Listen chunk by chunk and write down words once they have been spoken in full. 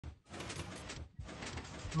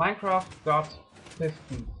Minecraft got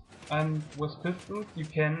pistons, and with pistons you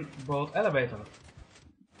can build elevators.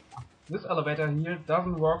 This elevator here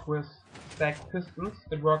doesn't work with stacked pistons,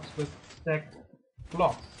 it works with stacked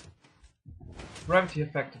blocks. Gravity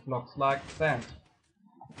affected blocks like sand.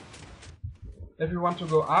 If you want to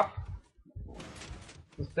go up,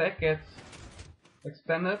 the stack gets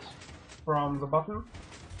extended from the bottom,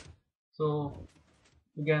 so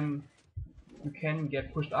again you can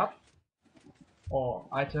get pushed up, or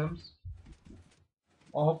items,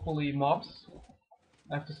 or hopefully mobs.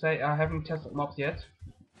 I have to say I haven't tested mobs yet.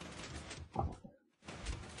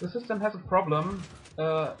 The system has a problem.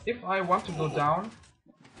 If I want to go down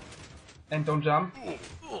and don't jump,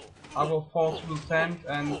 I will fall through the sand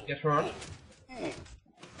and get hurt.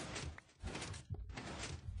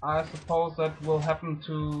 I suppose that will happen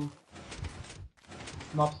to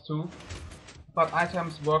mobs too. But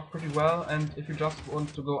items work pretty well, and if you just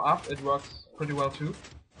want to go up, it works pretty well too.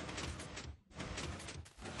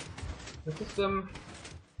 The system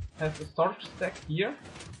has a storage stack here,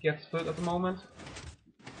 gets filled at the moment,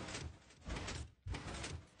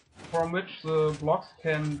 from which the blocks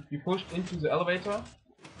can be pushed into the elevator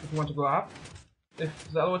if you want to go up. If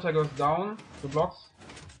the elevator goes down, the blocks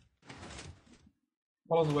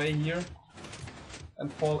follow the way here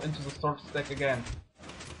and fall into the storage stack again.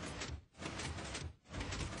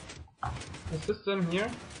 The system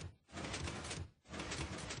here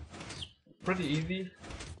is pretty easy.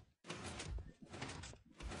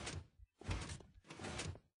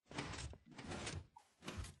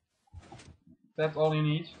 That's all you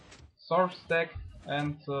need. Storage stack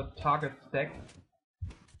and the target stack.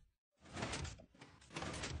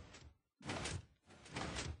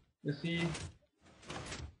 You see,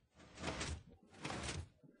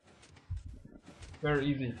 very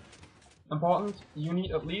easy. Important, you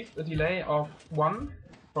need at least a delay of 1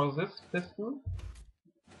 for this piston,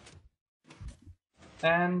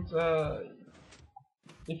 and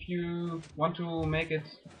if you want to make it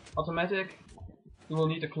automatic, you will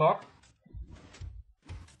need a clock.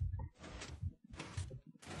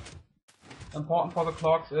 Important for the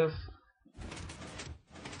clocks is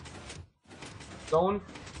don't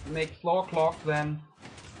make slower clocks than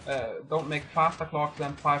don't make faster clocks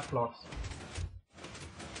than 5 clocks.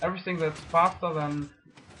 Everything that's faster than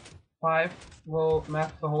 5 will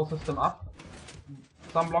mess the whole system up.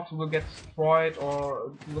 Some blocks will get destroyed,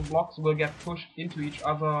 or the blocks will get pushed into each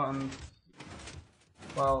other, and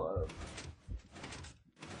well,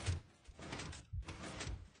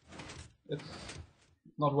 it's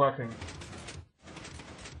not working.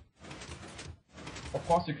 Of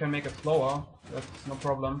course you can make it slower, that's no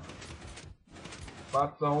problem,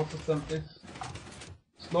 but the whole system is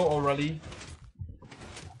slow already.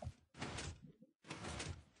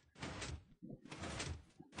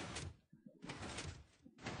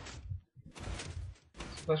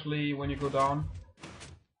 Especially when you go down.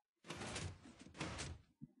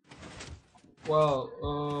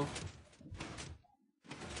 Well,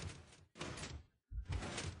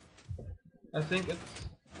 I think it's,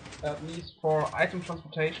 at least for item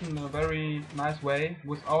transportation, a very nice way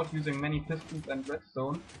without using many pistons and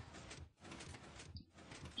redstone.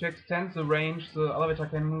 To extend the range the elevator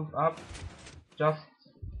can move up, just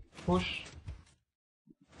push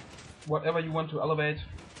whatever you want to elevate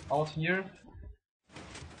out here,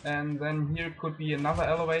 and then here could be another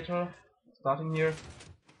elevator starting here,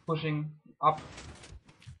 pushing up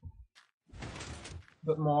a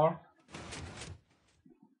bit more.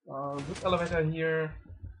 This elevator here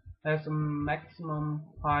has a maximum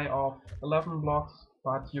height of 11 blocks,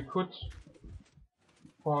 but you could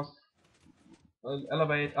of course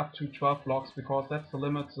elevate up to 12 blocks, because that's the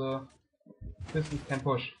limit the pistons can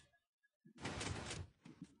push.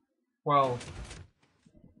 Well,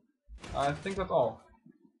 I think that's all.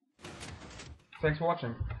 Thanks for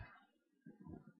watching.